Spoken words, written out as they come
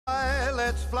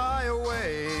let's fly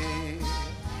away.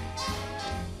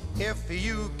 If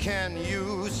you can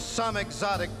use some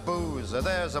exotic booze,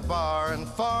 there's a bar in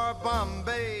far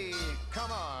Bombay.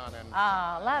 Come on and...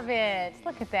 Oh, love it.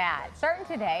 Look at that. Starting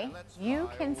today, you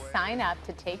can sign up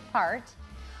to take part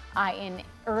in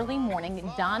early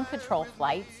morning dawn patrol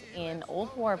flights in Old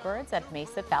Warbirds at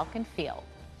Mesa Falcon Field.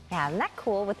 Yeah, isn't that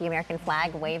cool with the American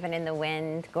flag waving in the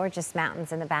wind, gorgeous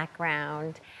mountains in the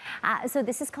background. So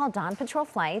this is called Dawn Patrol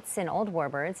Flights in Old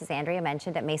Warbirds, as Andrea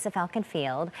mentioned, at Mesa Falcon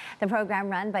Field. The program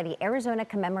run by the Arizona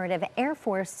Commemorative Air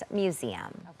Force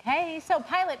Museum. Okay, so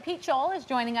pilot Pete Joel is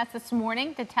joining us this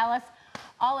morning to tell us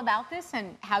all about this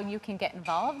and how you can get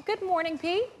involved. Good morning,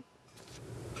 Pete.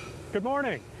 Good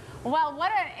morning. Well,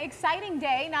 what an exciting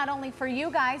day, not only for you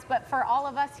guys, but for all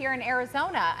of us here in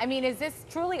Arizona. I mean, is this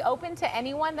truly open to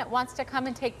anyone that wants to come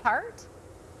and take part?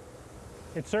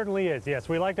 It certainly is, yes.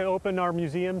 We like to open our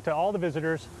museum to all the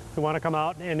visitors who want to come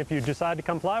out, and if you decide to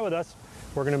come fly with us,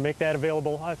 we're going to make that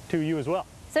available to you as well.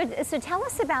 So tell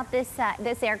us about this,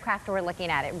 this aircraft we're looking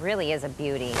at. It really is a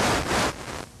beauty.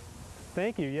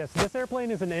 Thank you. Yes, this airplane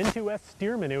is an N2S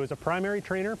Stearman. It was a primary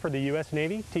trainer for the U.S.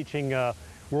 Navy, teaching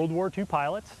World War II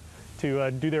pilots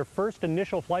to do their first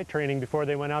initial flight training before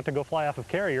they went out to go fly off of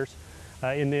carriers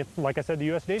in the, like I said, the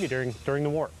U.S. Navy during the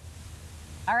war.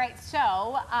 All right,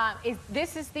 so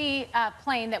this is the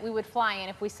plane that we would fly in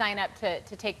if we sign up to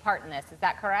take part in this. Is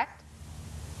that correct?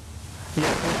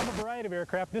 Yes, we have a variety of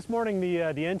aircraft. This morning, the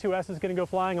N2S is going to go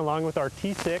flying along with our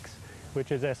T6,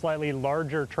 which is a slightly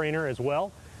larger trainer as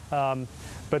well.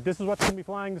 But this is what's going to be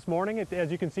flying this morning.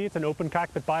 As you can see, it's an open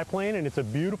cockpit biplane, and it's a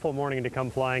beautiful morning to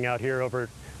come flying out here over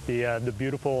the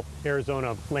beautiful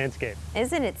Arizona landscape.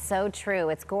 Isn't it so true?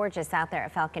 It's gorgeous out there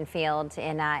at Falcon Field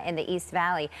in the East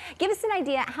Valley. Give us an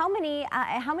idea, how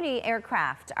many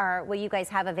aircraft will you guys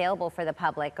have available for the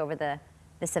public over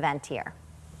this event here?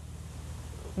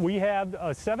 We have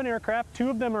 7 aircraft. 2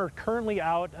 of them are currently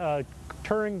out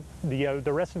touring the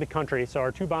rest of the country, so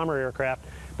our 2 bomber aircraft.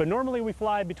 But normally we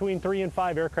fly between 3 and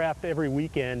 5 aircraft every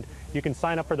weekend. You can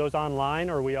sign up for those online,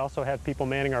 or we also have people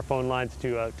manning our phone lines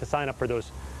to sign up for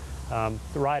those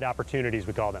ride opportunities,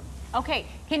 we call them. Okay,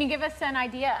 can you give us an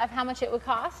idea of how much it would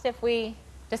cost if we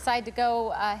decide to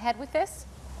go ahead with this?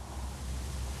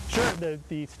 Sure,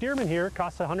 the Stearman here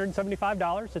costs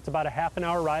 $175. It's about a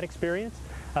half-an-hour ride experience.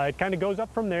 It kind of goes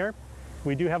up from there.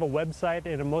 We do have a website,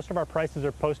 and most of our prices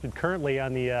are posted currently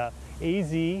on the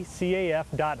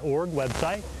azcaf.org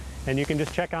website, and you can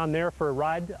just check on there for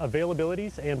ride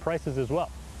availabilities and prices as well.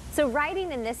 So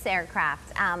riding in this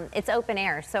aircraft, it's open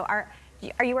air, so are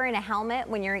you wearing a helmet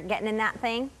when you're getting in that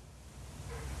thing?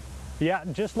 Yeah,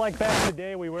 just like back in the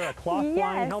day, we wear a cloth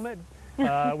flying helmet.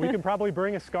 We can probably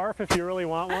bring a scarf if you really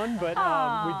want one, but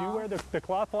we do wear the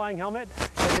cloth flying helmet,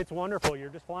 and it's wonderful. You're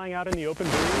just flying out in the open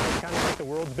breeze. It's kind of like the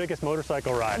world's biggest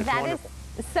motorcycle ride. It's wonderful.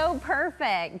 That is so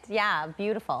perfect. Yeah,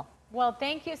 beautiful. Well,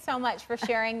 thank you so much for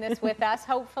sharing this with us.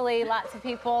 Hopefully lots of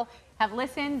people have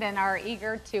listened and are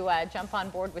eager to jump on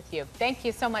board with you. Thank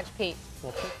you so much, Pete.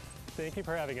 Well, thank you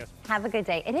for having us. Have a good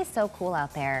day. It is so cool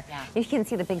out there. Yeah. You can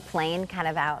see the big plane kind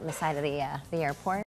of out on the side of the airport.